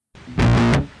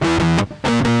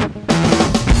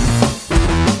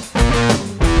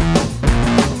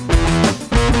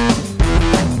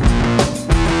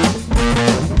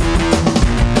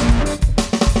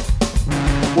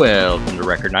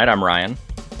Record Night. I'm Ryan.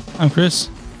 I'm Chris.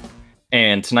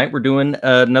 And tonight we're doing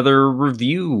another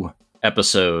review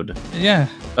episode. Yeah.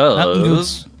 Mountain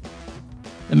Goats.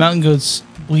 The Mountain Goats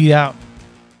bleed out.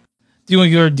 Do you want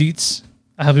to give our deets?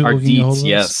 Our deets,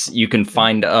 yes. You can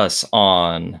find us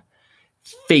on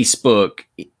Facebook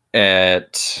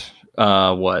at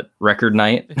Record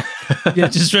Night? Yeah,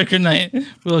 just Record Night.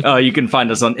 You can find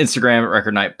us on Instagram at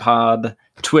Record Night Pod,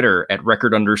 Twitter at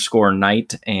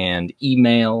record_night, and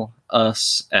email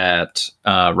us at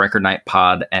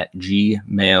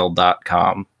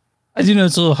recordnightpod@gmail.com. I do know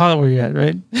it's a little hot where you're at,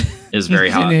 right? It's very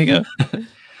hot. There you go. I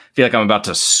feel like I'm about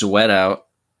to sweat out.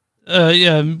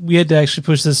 Yeah, we had to actually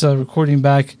push this recording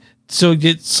back so it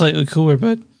gets slightly cooler,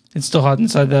 but it's still hot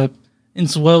inside the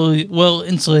well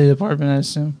insulated apartment, I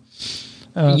assume.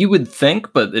 You would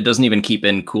think, but it doesn't even keep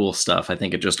in cool stuff. I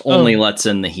think it just only lets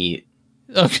in the heat.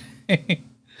 Okay.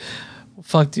 Well,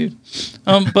 fuck, dude.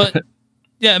 But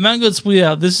yeah, Mountain Goats bleed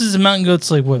out. This is a Mountain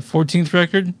Goats 14th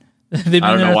record. I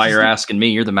don't know why you're asking me.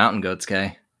 You're the Mountain Goats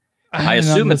guy. I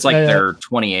assume it's their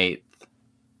 28th.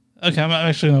 Okay, I'm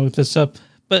actually gonna look this up.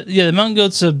 But yeah, the Mountain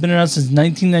Goats have been around since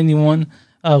 1991.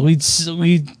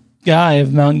 Lead guy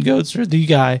of Mountain Goats, or the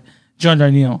guy, John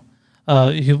Darnielle.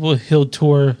 He'll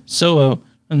tour solo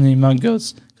on the Mountain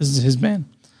Goats because it's his band.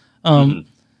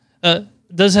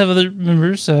 Does have other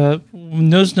members.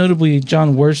 Most notably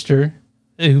John Worster,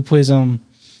 who plays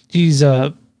he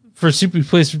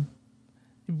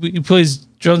plays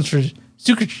drums for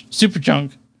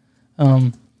Superchunk.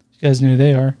 You guys knew who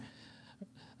they are.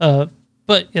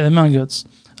 But yeah, the Mountain Goats.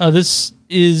 This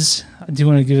is, I do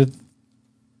want to give it.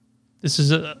 This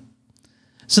is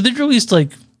so they've released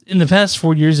in the past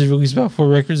 4 years, they've released about 4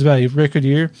 records, about a record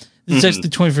year. This is actually the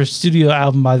 21st studio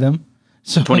album by them.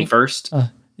 So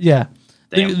 21st? Yeah.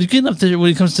 They're getting up there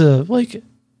when it comes to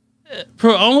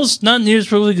almost not near as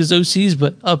prolific as OCs,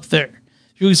 but up there.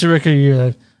 If you release a record a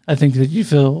year, I think that you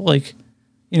feel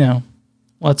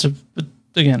lots of, but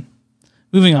again,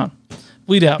 moving on.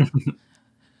 Bleed out.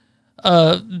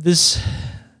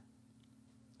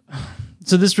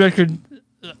 This record,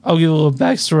 I'll give a little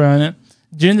backstory on it.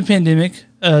 During the pandemic,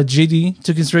 JD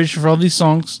took inspiration for all these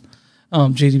songs,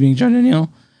 JD being John Darnielle,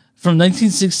 from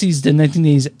 1960s to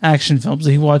 1980s action films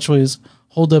that he watched while he was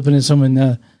holed up in his home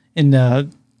in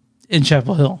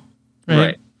Chapel Hill.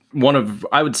 Right.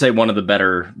 I would say one of the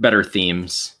better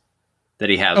themes that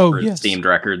he has for his themed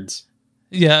records.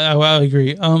 Yeah, I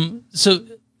agree. So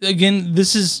again,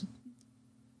 this is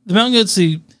the Mountain Goats.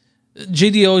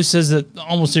 JD always says that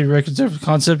almost every record's a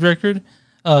concept record.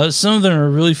 Some of them are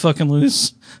really fucking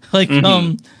loose.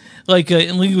 In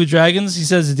League with Dragons, he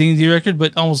says a D&D record,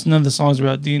 but almost none of the songs are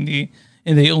about D&D,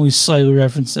 and they only slightly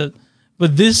reference it.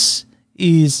 But this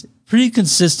is pretty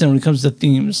consistent when it comes to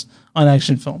themes on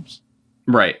action films.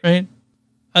 Right. I'm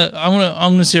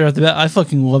gonna say right off the bat, I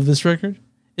fucking love this record.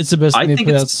 It's the best thing they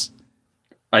put out.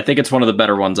 I think it's one of the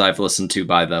better ones I've listened to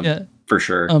by them. Yeah. For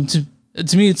sure.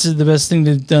 To me, it's the best thing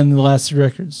they've done in the last 3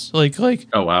 records. Oh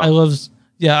wow. I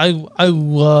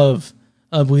love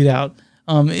Bleed Out.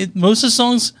 Most of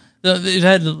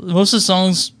the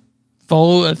songs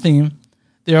follow a theme.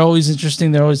 They're always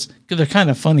interesting. They're kind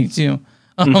of funny too.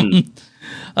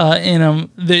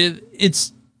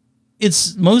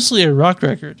 It's mostly a rock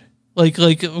record.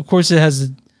 Of course it has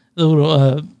the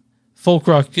little folk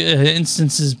rock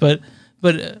instances, but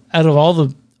out of all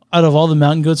the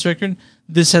Mountain Goats record,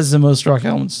 this has the most rock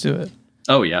elements to it.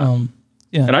 Oh yeah.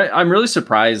 Yeah. And I'm really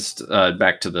surprised,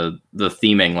 back to the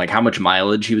theming, how much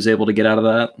mileage he was able to get out of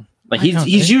that.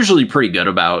 He's usually pretty good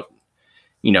about,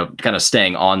 kind of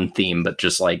staying on theme, but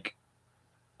just I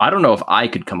don't know if I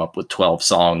could come up with 12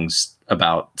 songs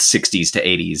about 60s to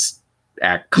 80s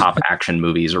cop action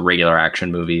movies or regular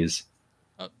action movies.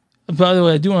 By the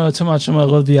way, I do want to tell much I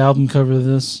love the album cover of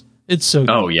this. It's so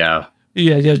good. Oh yeah.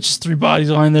 Yeah, just 3 bodies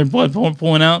lying there, blood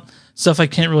pulling out. Stuff I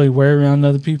can't really wear around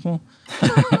other people.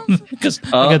 Because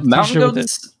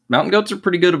Mountain Goats are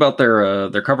pretty good about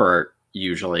their cover art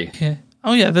usually. Yeah.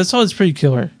 Oh yeah, that's always pretty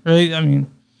killer, right? I mean,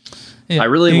 yeah, I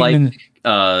really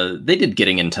they did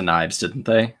Getting Into Knives, didn't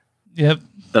they? Yep.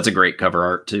 That's a great cover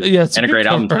art too. Yeah, and a great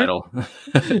album title.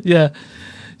 Yeah.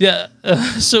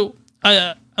 So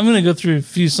I'm gonna go through a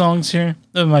few songs here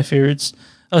of my favorites.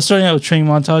 Starting out with Training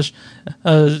Montage.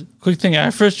 Quick thing,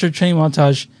 I first heard Training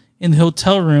Montage in the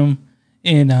hotel room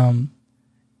in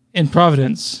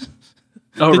Providence.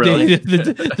 Oh, really?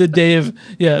 The day of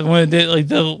one of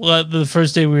the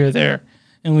first day we were there,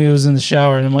 and we was in the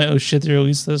shower, and I'm like, oh shit, they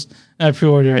released this. And I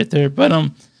pre-ordered right there. But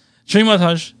Training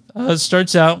Montage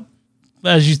starts out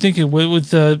as you think it would,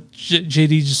 with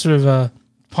JD just sort of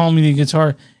palming the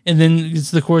guitar, and then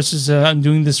it's the chorus is I'm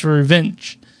doing this for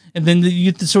revenge, and then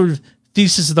you get the sort of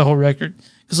thesis of the whole record.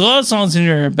 Because a lot of songs in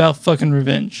here are about fucking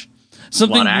revenge.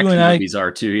 Something a lot of action movies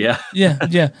are too, yeah.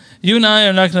 yeah. You and I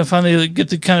are not going to finally get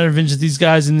the kind of revenge that these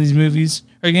guys in these movies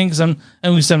are getting, because at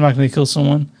least I'm not going to kill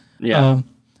someone. Yeah.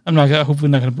 I'm not gonna, hopefully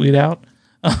not going to bleed out.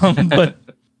 But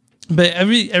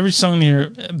every song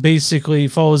here basically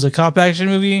follows a cop action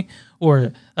movie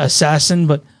or assassin,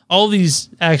 but all these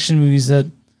action movies that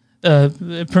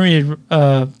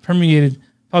permeated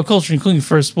pop culture, including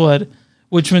First Blood,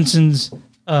 which mentions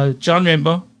John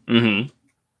Rambo. Mm-hmm.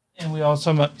 And we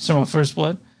also talking about First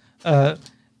Blood.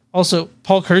 Also,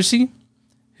 Paul Kersey,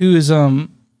 who is Paul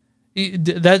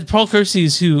Kersey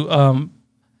is who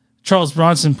Charles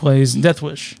Bronson plays in Death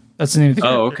Wish. That's the name of the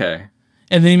character. Oh, okay.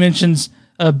 And then he mentions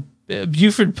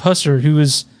Buford Pusser, who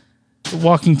is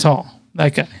Walking Tall.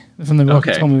 That guy from the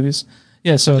Walking Tall movies.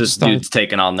 Yeah, so just dudes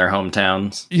taking on their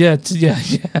hometowns. Yeah.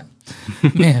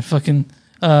 Man, fucking.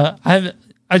 I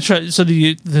tried. So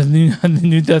the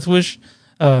new Death Wish.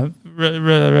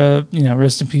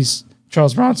 Rest in peace,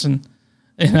 Charles Bronson,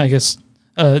 and I guess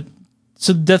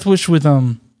so Death Wish with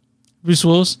Bruce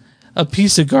Willis, a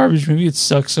piece of garbage movie. It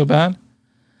sucks so bad,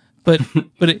 but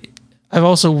I've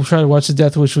also tried to watch the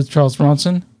Death Wish with Charles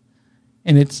Bronson,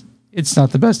 and it's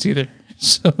not the best either.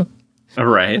 So,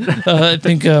 right, I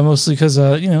think mostly because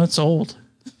it's old,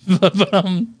 but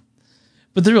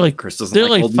they're like they're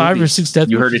like 5 or 6 Death.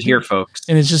 You heard it here, folks,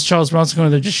 and it's just Charles Bronson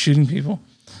going there just shooting people.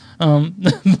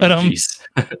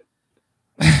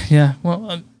 Yeah,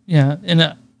 well, yeah,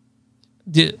 and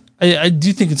I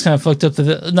do think it's kind of fucked up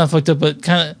not fucked up, but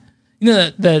kind of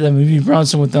that movie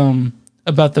Bronson with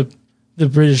about the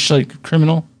British like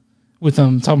criminal with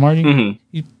Tom Hardy. Mm-hmm.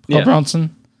 He called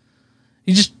Bronson.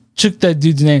 He just took that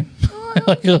dude's name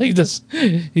like this. But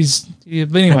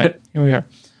anyway, here we are.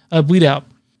 Bleed Out.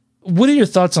 What are your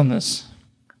thoughts on this?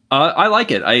 I like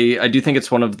it. I do think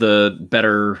it's one of the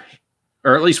better,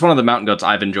 or at least one of the Mountain Goats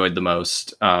I've enjoyed the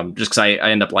most, just because I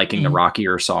end up liking the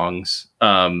rockier songs.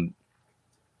 A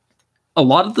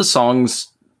lot of the songs,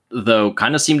 though,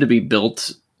 kind of seem to be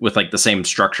built with like the same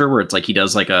structure, where it's like he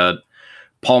does like a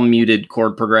palm muted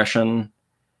chord progression,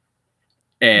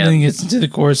 and then he gets into the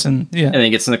chorus, and then he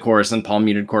gets in the chorus and palm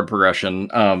muted chord progression.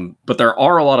 But there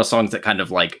are a lot of songs that kind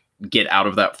of like get out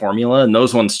of that formula, and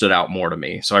those ones stood out more to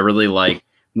me. So I really like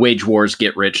Wage Wars,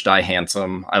 Get Rich, Die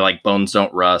Handsome. I like Bones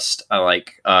Don't Rust. I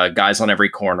like Guys on Every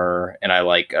Corner, and I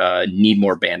like Need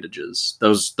More Bandages.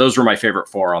 Those were my favorite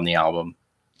 4 on the album.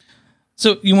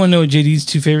 So you want to know what JD's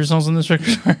 2 favorite songs on this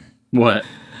record are? What?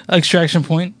 Extraction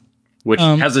Point, which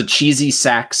has a cheesy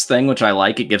sax thing, which I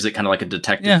like. It gives it kind of like a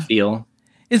detective feel.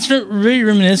 It's very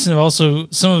reminiscent of also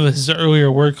some of his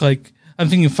earlier work. Like I'm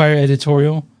thinking Fire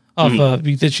Editorial off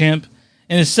Beat the Champ,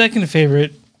 and his second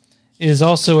favorite is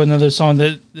also another song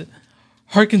that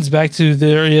harkens back to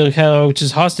the earlier catalog, which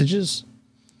is Hostages,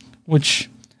 which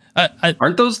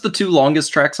aren't those the 2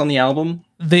 longest tracks on the album?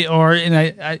 They are,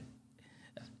 and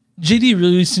JD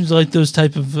really seems to like those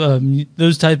type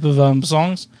of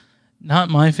songs. Not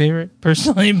my favorite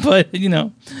personally, but I'm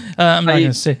not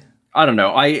gonna say. I don't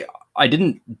know. I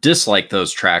didn't dislike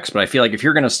those tracks, but I feel like if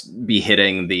you're gonna be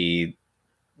hitting the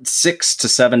 6 to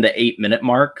 7 to 8 minute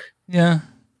mark, you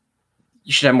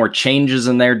should have more changes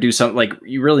in there. Do something like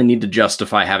you really need to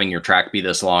justify having your track be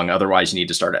this long. Otherwise, you need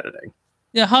to start editing.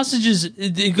 Yeah, Hostages.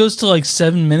 It goes to like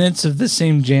 7 minutes of the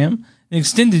same jam, an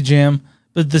extended jam,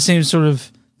 but the same sort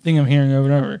of thing I'm hearing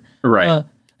over and over. Right.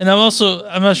 And I'm not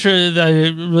sure that I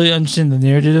really understand the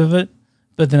narrative of it,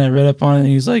 but then I read up on it, and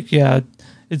he's like, yeah,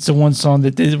 it's the one song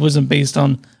that it wasn't based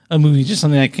on a movie, just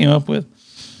something I came up with.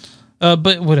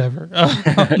 But whatever.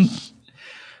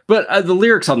 But the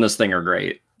lyrics on this thing are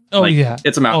great. Oh, yeah.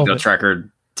 It's a Mountain Goats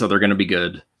record, so they're going to be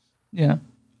good. Yeah.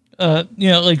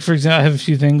 Like, for example, I have a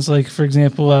few things. Like, for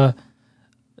example,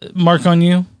 Mark on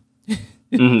You.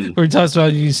 Where he talks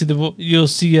about you'll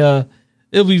see it'll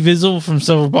be visible from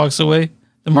several blocks away.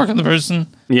 The mark on the person.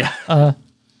 Yeah.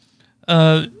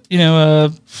 Yeah.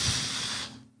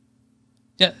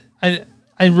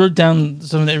 I wrote down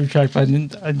some of every track, but I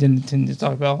didn't intend to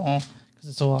talk about all because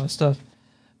it's a lot of stuff.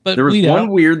 But there was one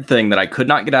weird thing that I could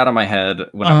not get out of my head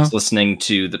when I was listening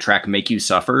to the track "Make You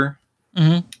Suffer."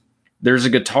 Mm-hmm. There's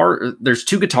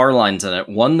 2 guitar lines in it.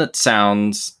 One that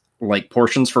sounds like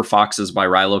 "Portions for Foxes" by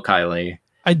Rilo Kiley.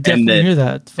 I definitely hear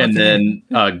that. And then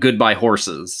 "Goodbye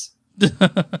Horses"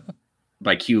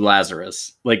 by Q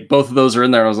Lazarus. Like both of those are in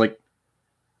there. I was like,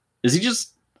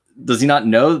 does he not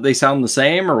know that they sound the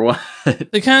same or what?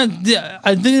 They kind of,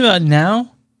 I think about it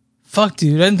now. Fuck,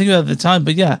 dude. I didn't think about it at the time,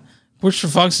 but yeah. Porch for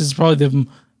Foxes is probably the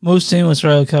most famous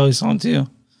Rilo Kiley song too.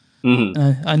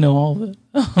 Mm-hmm. I know all of it.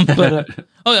 But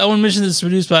Oh, I want to mention this is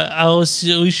produced by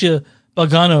Alicia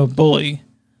Bagano Bully,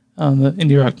 the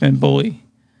indie rock band Bully.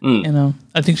 And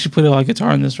I think she played a lot of guitar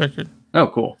on this record. Oh,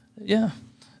 cool. Yeah.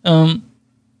 I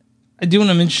do want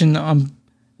to mention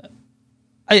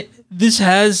this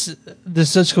has the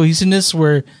such cohesiveness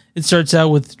where it starts out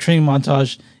with training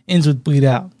montage, ends with bleed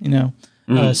out.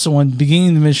 Someone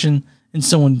beginning the mission and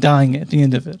someone dying at the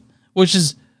end of it, which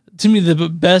is to me the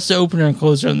best opener and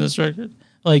closer on this record.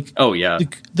 Like, oh yeah,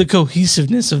 the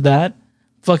cohesiveness of that,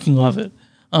 fucking love it.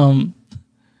 God,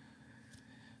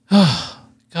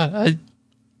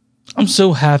 I'm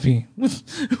so happy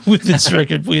with this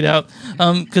record, Bleed Out.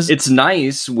 Because it's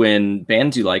nice when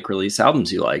bands you like release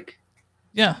albums you like.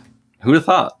 Yeah. Who'd have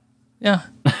thought? Yeah.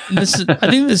 And I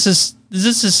think this is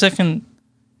the second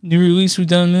new release we've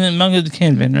done in Manga the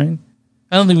Canvan, right?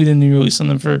 I don't think we did a new release on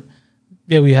them for.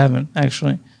 Yeah, we haven't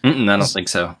actually. I don't think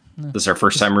so. No. This is our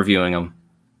first time reviewing them,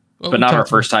 but not our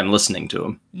first time listening to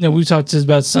them. No, we talked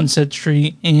about Sunset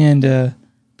Tree and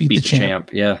Beat the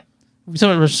Champ. Yeah. We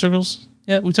talked about Rush Circles.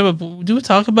 Yeah, we talk about. Do we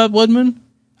talk about Blood Moon?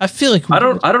 I feel like I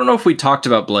don't know if we talked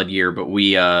about Blood Year, but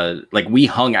we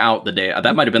hung out the day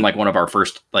that might have been like one of our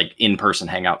first like in-person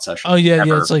hangout sessions. Oh yeah,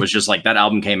 yeah. It was just like that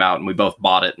album came out and we both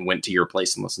bought it and went to your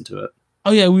place and listened to it.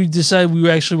 Oh yeah, we decided we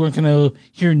actually weren't going to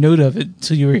hear a note of it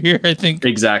until you were here. I think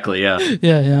exactly. Yeah.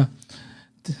 Yeah.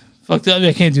 Fuck that!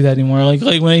 I can't do that anymore. Like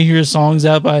when I hear songs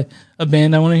out by a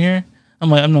band I want to hear,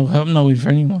 I'm like I'm not waiting for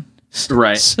anyone.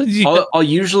 Right. So, yeah. I'll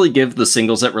usually give the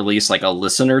singles at release like a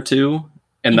listen or two.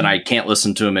 And then I can't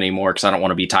listen to them anymore because I don't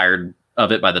want to be tired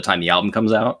of it by the time the album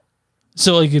comes out.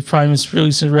 So, like, if Primus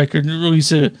released a record,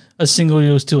 release a single, it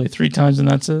goes to like 3 times, and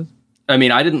that's it. I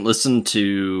mean, I didn't listen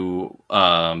to.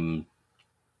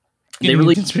 They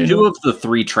released 2 of the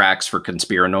 3 tracks for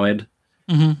Conspiranoid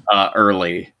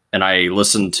early, and I only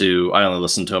listened to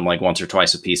them like once or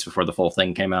twice a piece before the full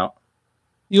thing came out.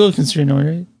 You love Conspiranoid,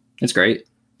 right? It's great.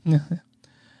 Yeah.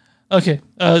 Okay,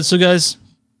 so guys.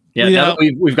 Yeah, now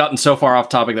that we've gotten so far off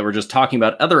topic that we're just talking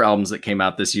about other albums that came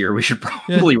out this year, we should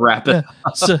probably wrap it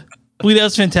up. So, Bleed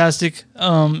Out's fantastic.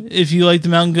 If you like the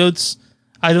Mountain Goats,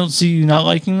 I don't see you not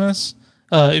liking this.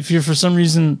 If you're for some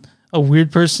reason a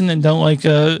weird person and don't like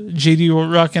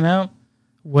JD rocking out,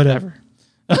 whatever.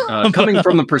 Coming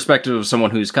from the perspective of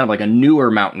someone who's kind of like a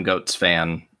newer Mountain Goats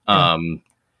fan,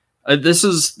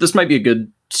 this might be a good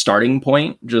starting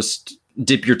point. Just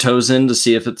dip your toes in to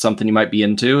see if it's something you might be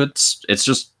into. It's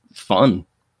just fun.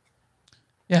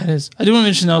 Yeah, it is. I do want to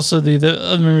mention also the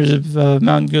other members of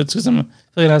Mountain Goats because I'm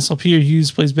like an asshole. Peter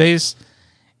Hughes plays bass,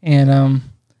 and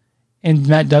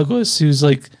Matt Douglas, who's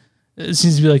like it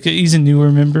seems to be like he's a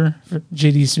newer member.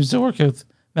 JD seems to work with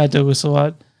Matt Douglas a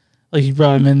lot. Like he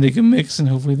brought him in, they can mix, and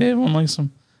hopefully everyone likes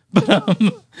him. But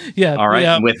yeah. All right.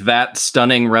 Yeah. With that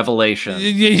stunning revelation,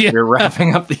 we're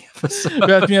wrapping up the episode.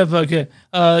 Wrapping up. Okay.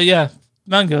 Yeah.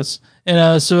 Mountain Goats.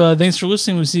 And so thanks for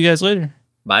listening. We'll see you guys later.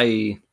 Bye.